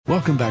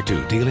Welcome back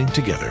to Dealing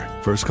Together.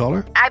 First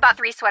caller? I bought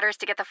 3 sweaters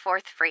to get the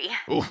 4th free.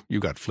 Oh, you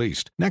got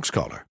fleeced. Next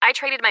caller? I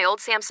traded my old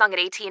Samsung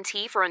at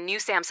AT&T for a new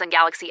Samsung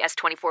Galaxy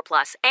S24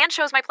 Plus and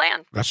chose my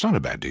plan. That's not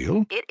a bad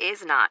deal. It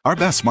is not. Our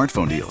best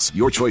smartphone deals.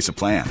 Your choice of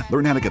plan.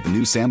 Learn how to get the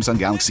new Samsung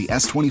Galaxy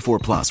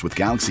S24 Plus with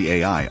Galaxy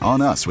AI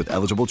on us with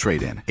eligible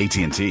trade-in.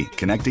 AT&T.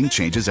 Connecting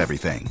changes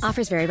everything.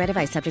 Offers vary by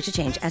device. Subject to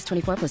change.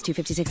 S24 plus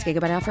 256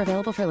 gigabyte offer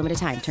available for a limited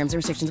time. Terms and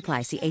restrictions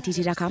apply. See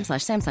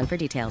att.com/Samsung for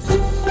details.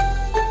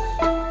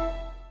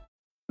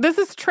 This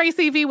is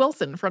Tracy V.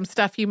 Wilson from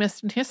Stuff You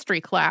Missed in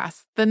History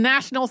class. The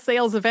national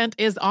sales event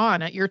is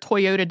on at your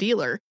Toyota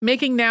dealer,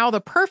 making now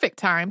the perfect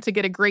time to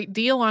get a great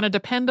deal on a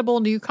dependable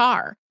new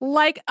car.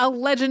 Like a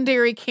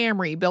legendary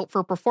Camry built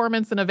for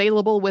performance and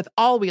available with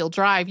all-wheel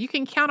drive, you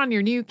can count on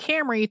your new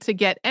Camry to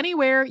get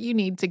anywhere you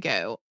need to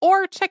go.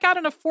 Or check out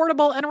an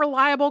affordable and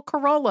reliable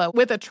Corolla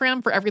with a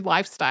trim for every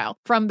lifestyle.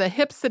 From the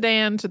hip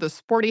sedan to the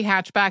sporty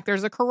hatchback,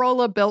 there's a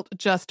Corolla built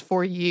just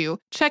for you.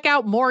 Check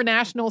out more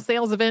national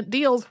sales event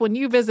deals when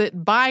you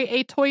visit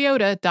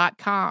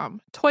buyatoyota.com.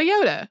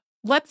 Toyota,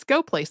 let's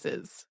go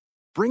places.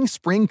 Bring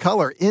spring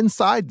color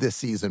inside this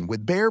season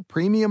with Behr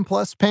Premium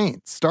Plus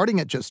paint, starting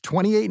at just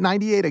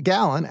 $28.98 a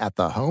gallon at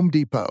the Home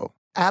Depot.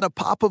 Add a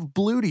pop of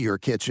blue to your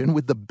kitchen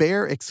with the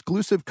Behr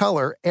exclusive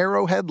color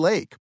Arrowhead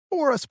Lake,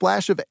 or a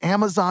splash of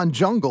Amazon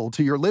Jungle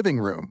to your living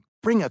room.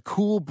 Bring a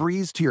cool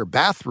breeze to your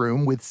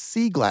bathroom with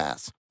Sea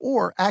Glass,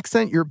 or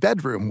accent your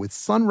bedroom with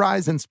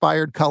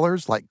sunrise-inspired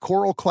colors like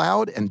Coral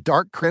Cloud and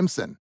Dark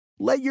Crimson.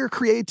 Let your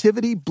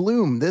creativity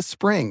bloom this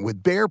spring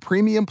with Behr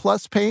Premium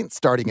Plus paint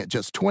starting at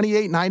just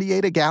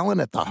 $28.98 a gallon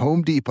at the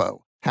Home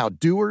Depot. How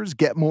doers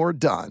get more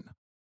done.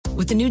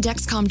 With the new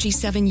Dexcom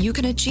G7, you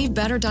can achieve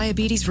better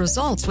diabetes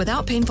results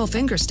without painful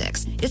finger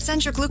sticks. It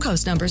sends your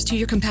glucose numbers to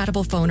your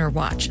compatible phone or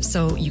watch,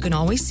 so you can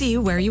always see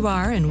where you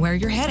are and where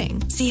you're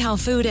heading. See how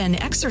food and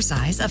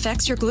exercise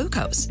affects your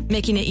glucose,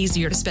 making it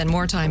easier to spend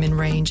more time in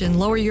range and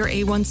lower your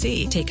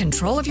A1C. Take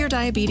control of your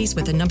diabetes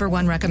with the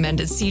 #1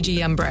 recommended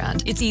CGM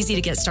brand. It's easy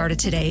to get started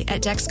today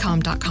at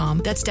Dexcom.com.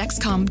 That's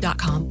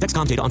Dexcom.com.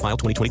 Dexcom data on file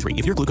 2023.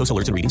 If your glucose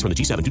alerts and readings from the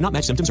G7 do not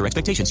match symptoms or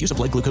expectations, use a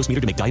blood glucose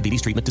meter to make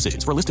diabetes treatment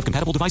decisions. For a list of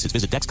compatible devices,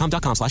 visit Dexcom.com/compatibility.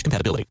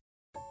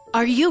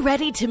 Are you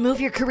ready to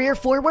move your career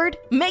forward?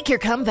 Make your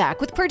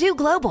comeback with Purdue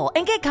Global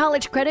and get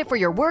college credit for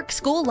your work,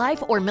 school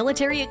life, or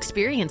military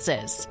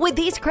experiences. With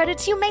these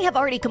credits, you may have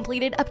already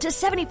completed up to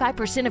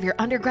 75% of your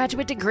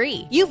undergraduate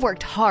degree. You've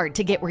worked hard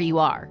to get where you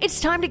are. It's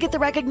time to get the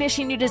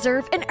recognition you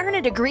deserve and earn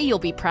a degree you'll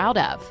be proud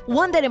of.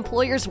 One that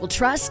employers will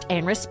trust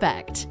and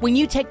respect. When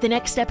you take the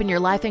next step in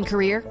your life and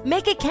career,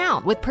 make it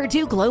count with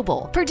Purdue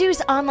Global,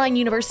 Purdue's online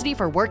university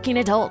for working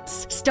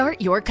adults. Start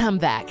your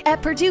comeback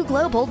at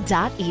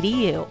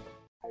purdueglobal.edu.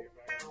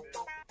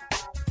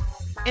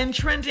 In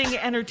trending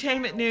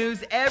entertainment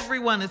news,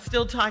 everyone is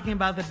still talking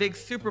about the big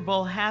Super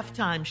Bowl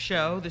halftime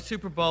show. The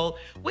Super Bowl,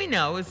 we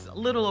know, is a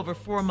little over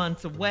 4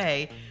 months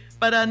away,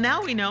 but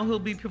now we know who'll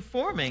be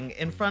performing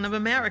in front of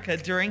America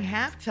during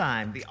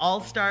halftime. The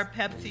All-Star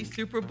Pepsi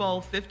Super Bowl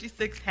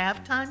 56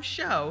 halftime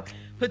show,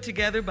 put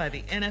together by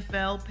the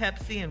NFL,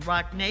 Pepsi, and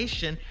Rock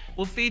Nation,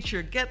 will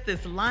feature, get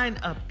this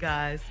lineup,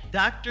 guys,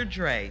 Dr.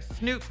 Dre,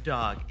 Snoop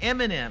Dogg,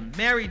 Eminem,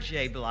 Mary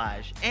J.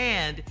 Blige,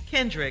 and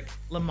Kendrick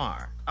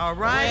Lamar. All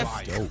right?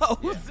 This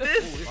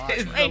is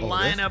the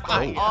lineup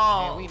of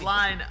all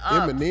lineup.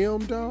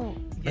 Eminem, dog?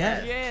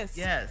 Yes.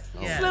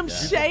 Slim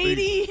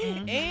Shady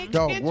and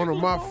Dog, Kendrick one of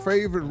my Lamar.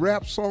 favorite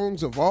rap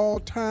songs of all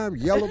time,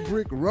 Yellow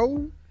Brick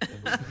Road.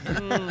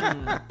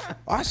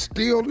 I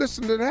still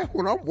listen to that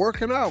when I'm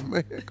working out,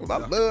 man, because I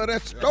love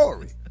that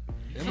story.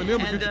 Eminem will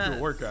get you through a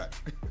workout.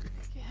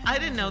 I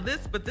didn't know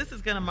this, but this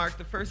is going to mark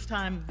the first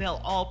time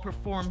they'll all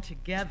perform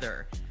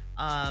together.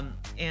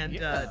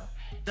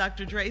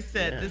 Dr. Dre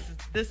said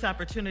this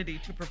opportunity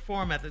to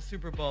perform at the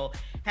Super Bowl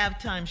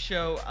halftime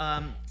show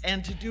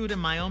and to do it in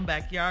my own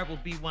backyard will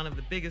be one of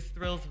the biggest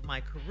thrills of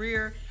my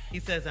career. He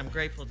says, I'm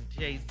grateful to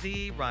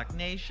Jay-Z, Rock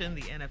Nation,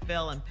 the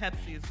NFL, and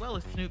Pepsi, as well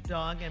as Snoop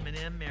Dogg,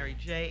 Eminem, Mary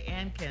J.,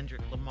 and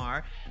Kendrick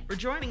Lamar for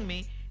joining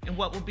me in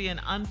what will be an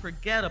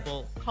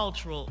unforgettable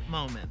cultural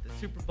moment. The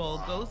Super Bowl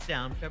goes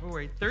down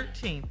February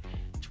 13th,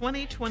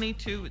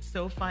 2022 at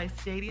SoFi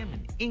Stadium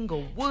in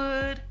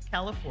Inglewood,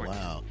 California.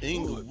 Wow,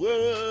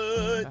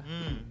 Inglewood.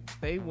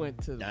 They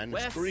went to the Down the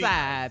west street.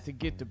 side to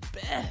get the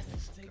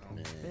best.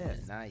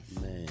 Nice.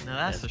 Man, Now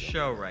that's a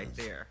show right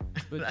there.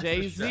 But That's a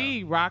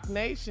Jay-Z, show. Rock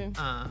Nation,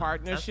 That's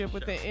partnership a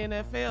with the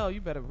NFL.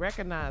 You better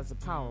recognize the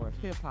power of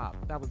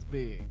hip-hop. That was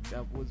big.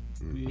 That was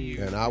big.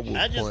 And I will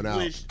point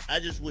out. I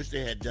just wish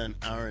they had done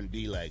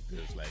R&B like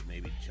this, like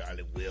maybe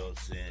Charlie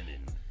Wilson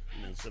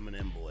and some of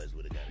them boys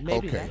would have got it.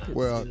 Maybe Okay,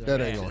 well,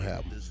 that ain't going to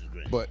happen. This is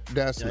great. But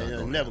that's not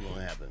never going going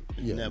to happen.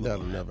 Yeah,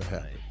 that'll never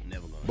happen. Right?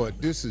 Never gonna But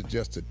this is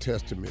just a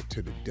testament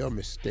to the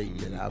dumbest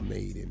statement I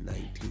made in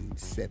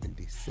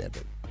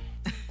 1977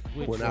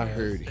 when I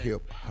heard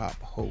Hip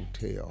Hop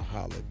Hotel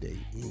Holiday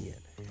Inn.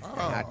 And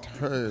I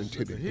turned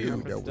to the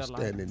dude that was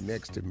standing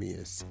next to me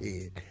and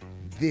said,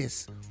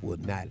 this will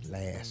not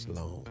last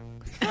long.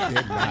 They're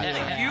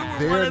not, You were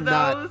they're one of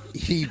not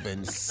those?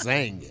 even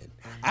singing.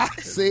 I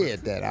said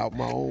that out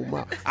my own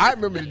mouth. I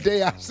remember the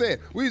day I said,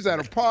 we was at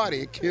a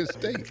party at Kent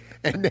State,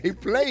 and they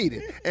played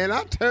it. And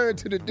I turned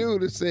to the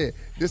dude and said,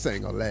 this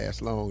ain't gonna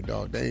last long,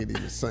 dog. They ain't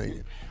even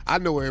singing. I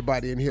know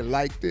everybody in here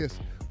like this,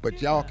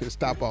 but y'all can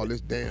stop all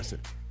this dancing.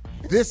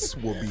 This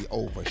will be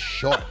over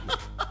shortly.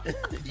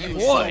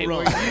 Boy,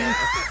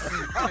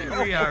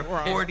 we are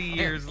 40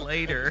 years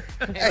later.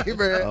 Hey,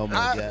 man, Oh,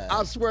 my God.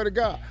 I swear to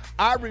God,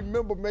 I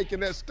remember making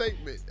that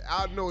statement.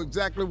 I know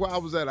exactly where I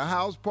was at a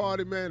house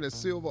party, man, at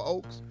Silver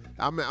Oaks.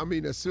 I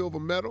mean at Silver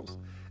Meadows.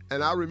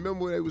 And I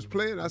remember when they was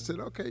playing, I said,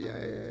 okay,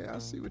 yeah, I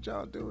see what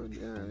y'all doing.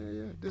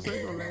 Yeah. This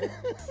ain't gonna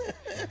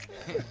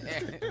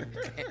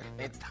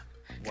last.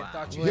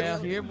 Wow.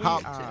 Well, here we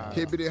are.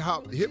 Hippity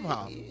hop, hip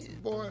hop,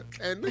 boy.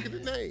 And look at the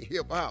name,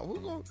 hip hop.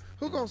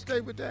 Who gonna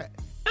stay with that?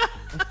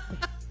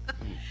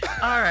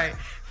 All right,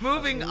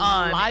 moving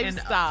on.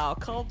 Lifestyle,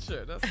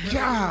 culture. That's what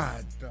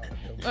God,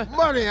 the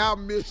money I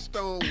missed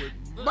on with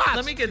my.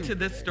 Let me get to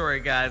this story,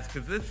 guys,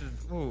 because this is.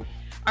 Ooh.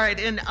 All right,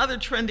 in other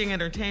trending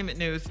entertainment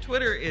news,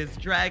 Twitter is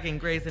dragging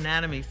Grey's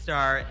Anatomy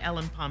star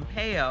Ellen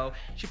Pompeo.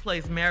 She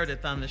plays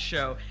Meredith on the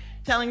show,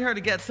 telling her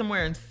to get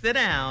somewhere and sit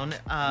down.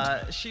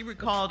 She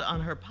recalled on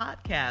her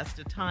podcast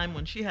a time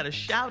when she had a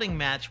shouting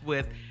match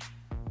with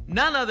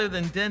none other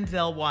than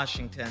Denzel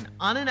Washington.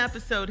 On an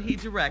episode he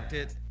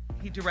directed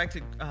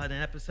an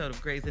episode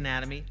of Grey's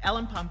Anatomy.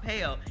 Ellen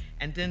Pompeo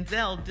and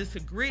Denzel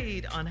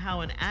disagreed on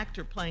how an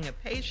actor playing a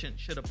patient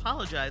should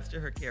apologize to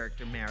her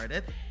character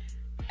Meredith.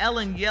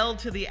 Ellen yelled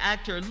to the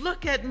actor,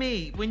 "Look at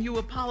me. When you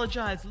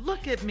apologize,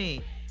 look at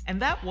me."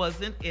 And that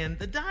wasn't in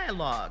the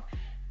dialogue.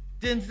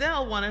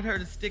 Denzel wanted her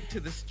to stick to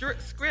the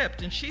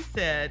script, and she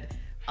said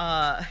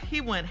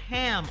he went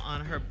ham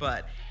on her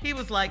butt. He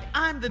was like,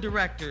 "I'm the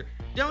director.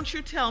 Don't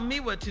you tell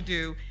me what to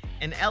do."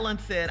 And Ellen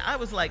said, "I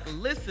was like,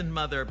 listen,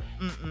 mother,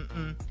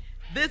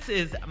 this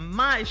is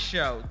my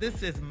show.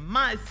 This is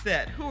my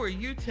set. Who are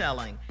you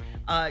telling?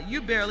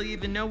 You barely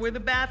even know where the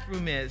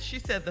bathroom is." She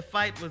said the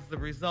fight was the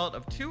result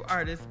of two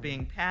artists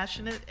being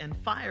passionate and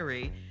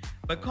fiery,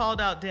 but called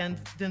out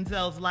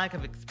Denzel's lack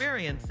of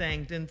experience,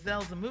 saying,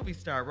 "Denzel's a movie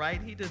star, right?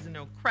 He doesn't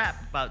know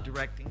crap about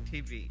directing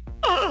TV."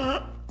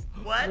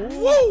 What?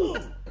 Woo!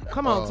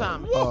 Come on,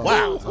 Tom.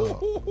 Wow.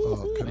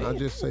 Can I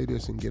just say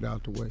this and get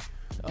out the way?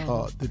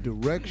 The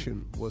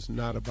direction was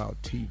not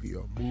about TV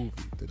or movie.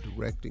 The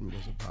directing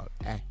was about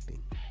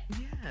acting. Yes,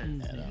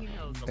 and he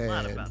knows a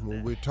lot about And when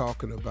that. we're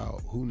talking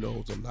about who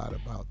knows a lot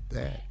about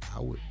that, I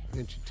would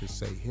venture to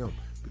say him.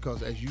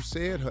 Because as you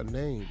said her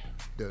name,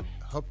 her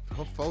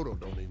photo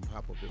don't even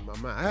pop up in my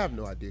mind. I have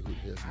no idea who the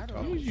hell you're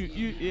talking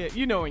about.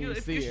 You know when you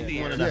see it. She's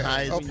one of the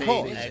highest of paid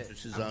course.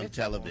 actresses on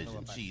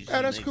television. She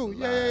that's makes cool. a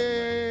lot.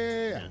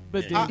 Yeah.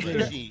 But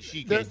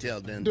She can't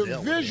tell Denzel. The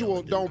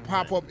visual don't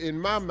pop up in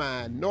my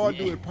mind, nor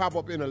do it pop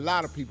up in a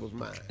lot of people's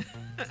mind.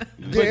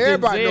 Yeah,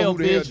 everybody know who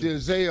the hell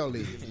Denzel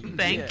is.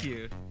 Thank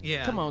you.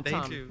 Yeah, Come on, they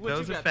Tom. do. What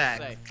Those you are got to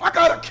facts. say? I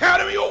got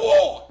Academy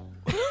Award.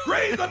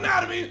 Grey's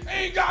Anatomy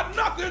ain't got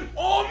nothing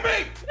on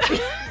me.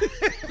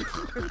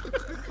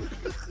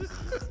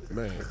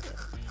 Man.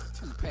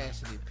 Two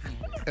passionate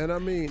people. And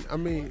and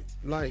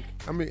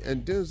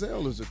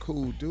Denzel is a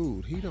cool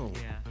dude. You don't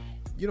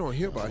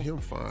hear about him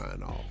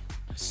firing off.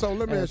 So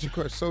let me ask you a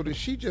question. So did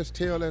she just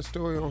tell that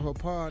story on her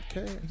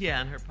podcast?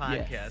 Yeah, on her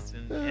podcast.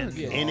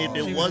 And if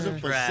it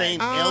wasn't for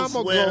St. I'ma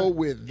Elsewhere, go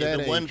with that if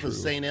it ain't wasn't for true.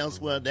 St.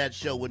 Elsewhere, that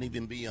show wouldn't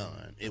even be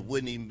on. It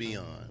wouldn't even be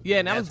on. Yeah,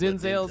 and that was That's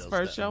what Denzel's Denzel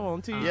first started. show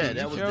on TV. Yeah,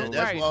 that's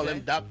right, where all Jay.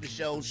 them doctor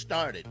shows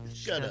started.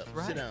 Shut That's up.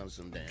 right. Sit down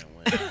some damn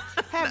way. Have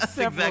that's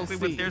several exactly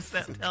what they're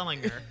seats.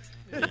 telling her.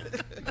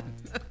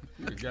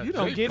 You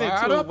don't get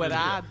into it with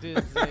our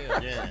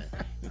Denzel. Yeah.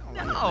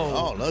 No.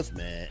 All us,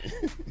 man.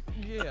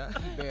 Yeah.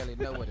 You barely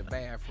know what a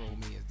bathroom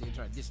is. They're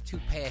trying just two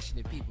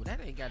passionate people. That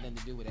ain't got nothing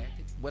to do with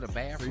acting. What a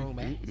bathroom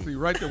act. See,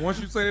 right there, once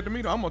you say that to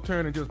me, though, I'm going to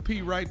turn and just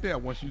pee right there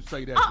once you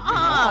say that to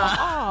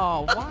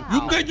Oh, wow. me.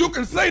 You think you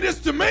can say this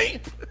to me?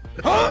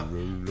 Huh?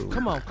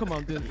 Come on,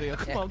 Denzel.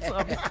 Come on,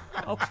 Tommy.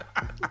 Oh.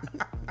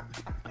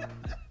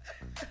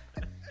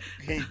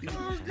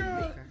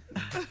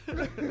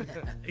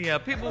 Yeah,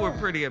 people were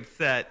pretty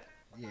upset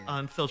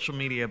on social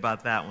media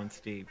about that one,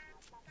 Steve.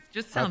 It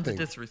just sounds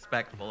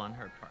disrespectful on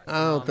her part.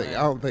 I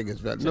don't think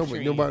it's bad.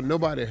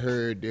 Nobody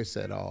heard this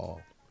at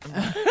all.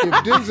 If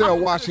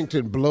Denzel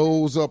Washington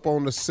blows up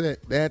on the set,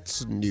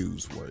 that's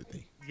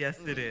newsworthy. Yes,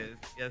 it is.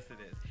 Yes, it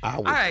is. I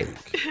would All right.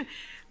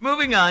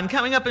 Moving on.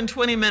 Coming up in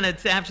 20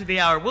 minutes after the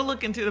hour, we'll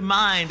look into the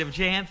mind of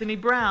J. Anthony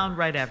Brown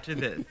right after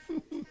this.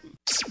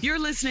 You're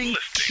listening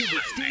to the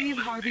Steve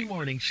Harvey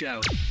Morning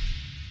Show.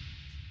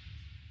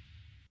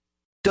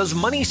 Does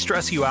money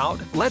stress you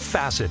out? Let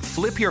Facet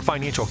flip your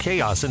financial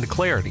chaos into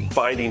clarity.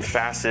 Finding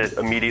Facet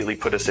immediately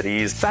put us at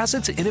ease.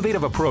 Facet's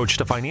innovative approach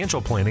to financial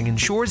planning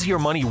ensures your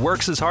money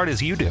works as hard as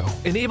you do,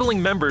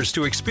 enabling members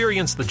to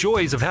experience the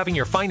joys of having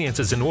your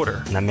finances in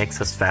order. And that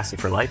makes us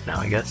Facet for life now,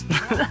 I guess.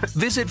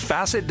 Visit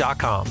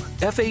Facet.com,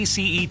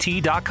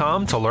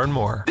 FACET.com to learn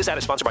more. This ad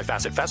is sponsored by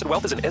Facet. Facet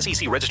Wealth is an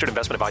SEC registered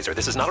investment advisor.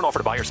 This is not an offer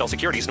to buy or sell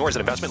securities, nor is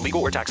it investment,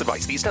 legal, or tax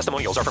advice. These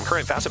testimonials are from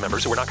current Facet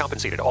members who are not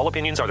compensated. All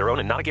opinions are their own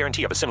and not a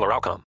guarantee of a similar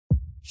outcome.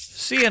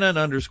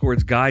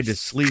 CNN_'s Guide to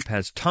Sleep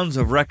has tons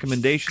of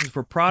recommendations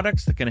for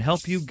products that can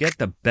help you get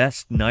the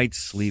best night's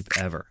sleep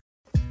ever.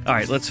 All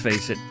right, let's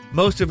face it,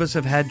 most of us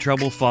have had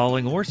trouble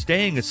falling or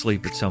staying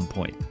asleep at some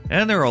point,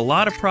 and there are a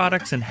lot of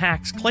products and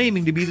hacks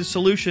claiming to be the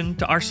solution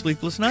to our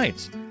sleepless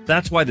nights.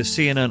 That's why the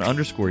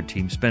CNN_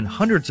 team spend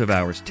hundreds of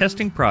hours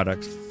testing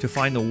products to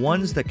find the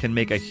ones that can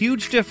make a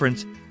huge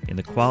difference in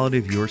the quality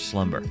of your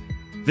slumber.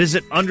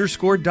 Visit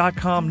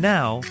underscore.com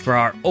now for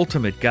our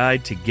ultimate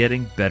guide to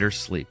getting better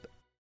sleep.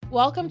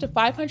 Welcome to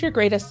 500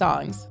 Greatest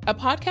Songs, a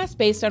podcast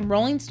based on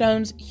Rolling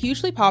Stone's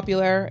hugely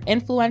popular,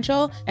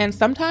 influential, and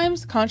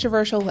sometimes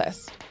controversial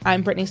list.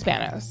 I'm Brittany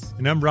Spanos.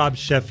 And I'm Rob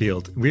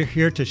Sheffield. We're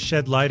here to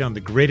shed light on the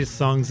greatest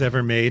songs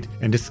ever made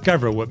and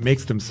discover what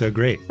makes them so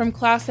great. From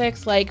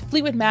classics like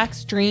Fleetwood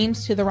Mac's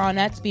Dreams to the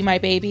Ronettes' Be My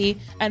Baby,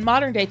 and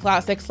modern-day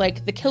classics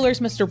like The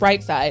Killers' Mr.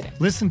 Brightside.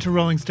 Listen to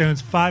Rolling Stone's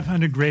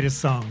 500 Greatest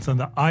Songs on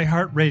the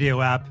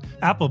iHeartRadio app,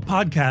 Apple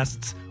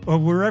Podcasts, or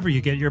wherever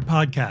you get your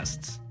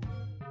podcasts.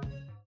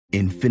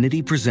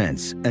 Infiniti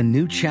presents a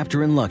new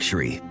chapter in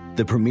luxury,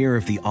 the premiere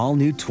of the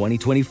all-new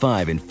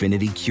 2025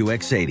 Infiniti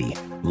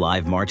QX80,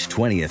 live March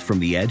 20th from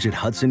the Edge at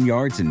Hudson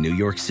Yards in New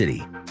York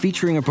City,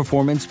 featuring a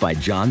performance by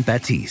Jon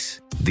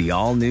Batiste. The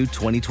all-new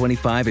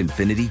 2025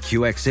 Infiniti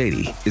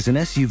QX80 is an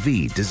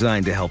SUV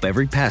designed to help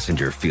every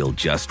passenger feel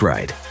just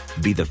right.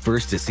 Be the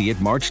first to see it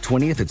March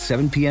 20th at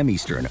 7 p.m.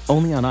 Eastern,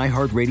 only on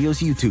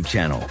iHeartRadio's YouTube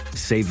channel.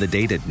 Save the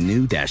date at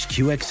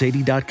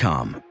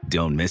new-QX80.com.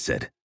 Don't miss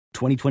it.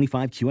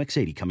 2025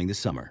 QX80 coming this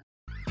summer.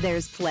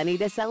 There's plenty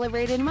to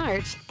celebrate in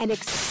March and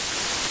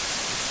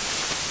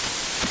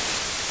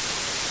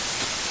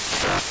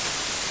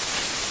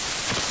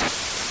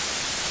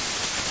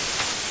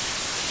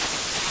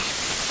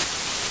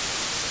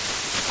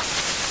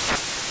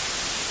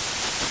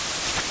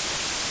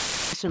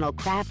National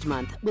Craft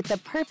Month with the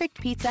perfect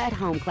pizza at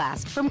home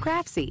class from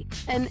Craftsy.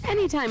 And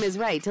anytime is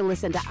right to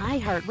listen to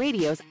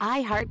iHeartRadio's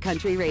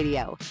iHeartCountry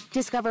Radio.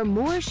 Discover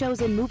more shows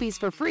and movies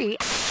for free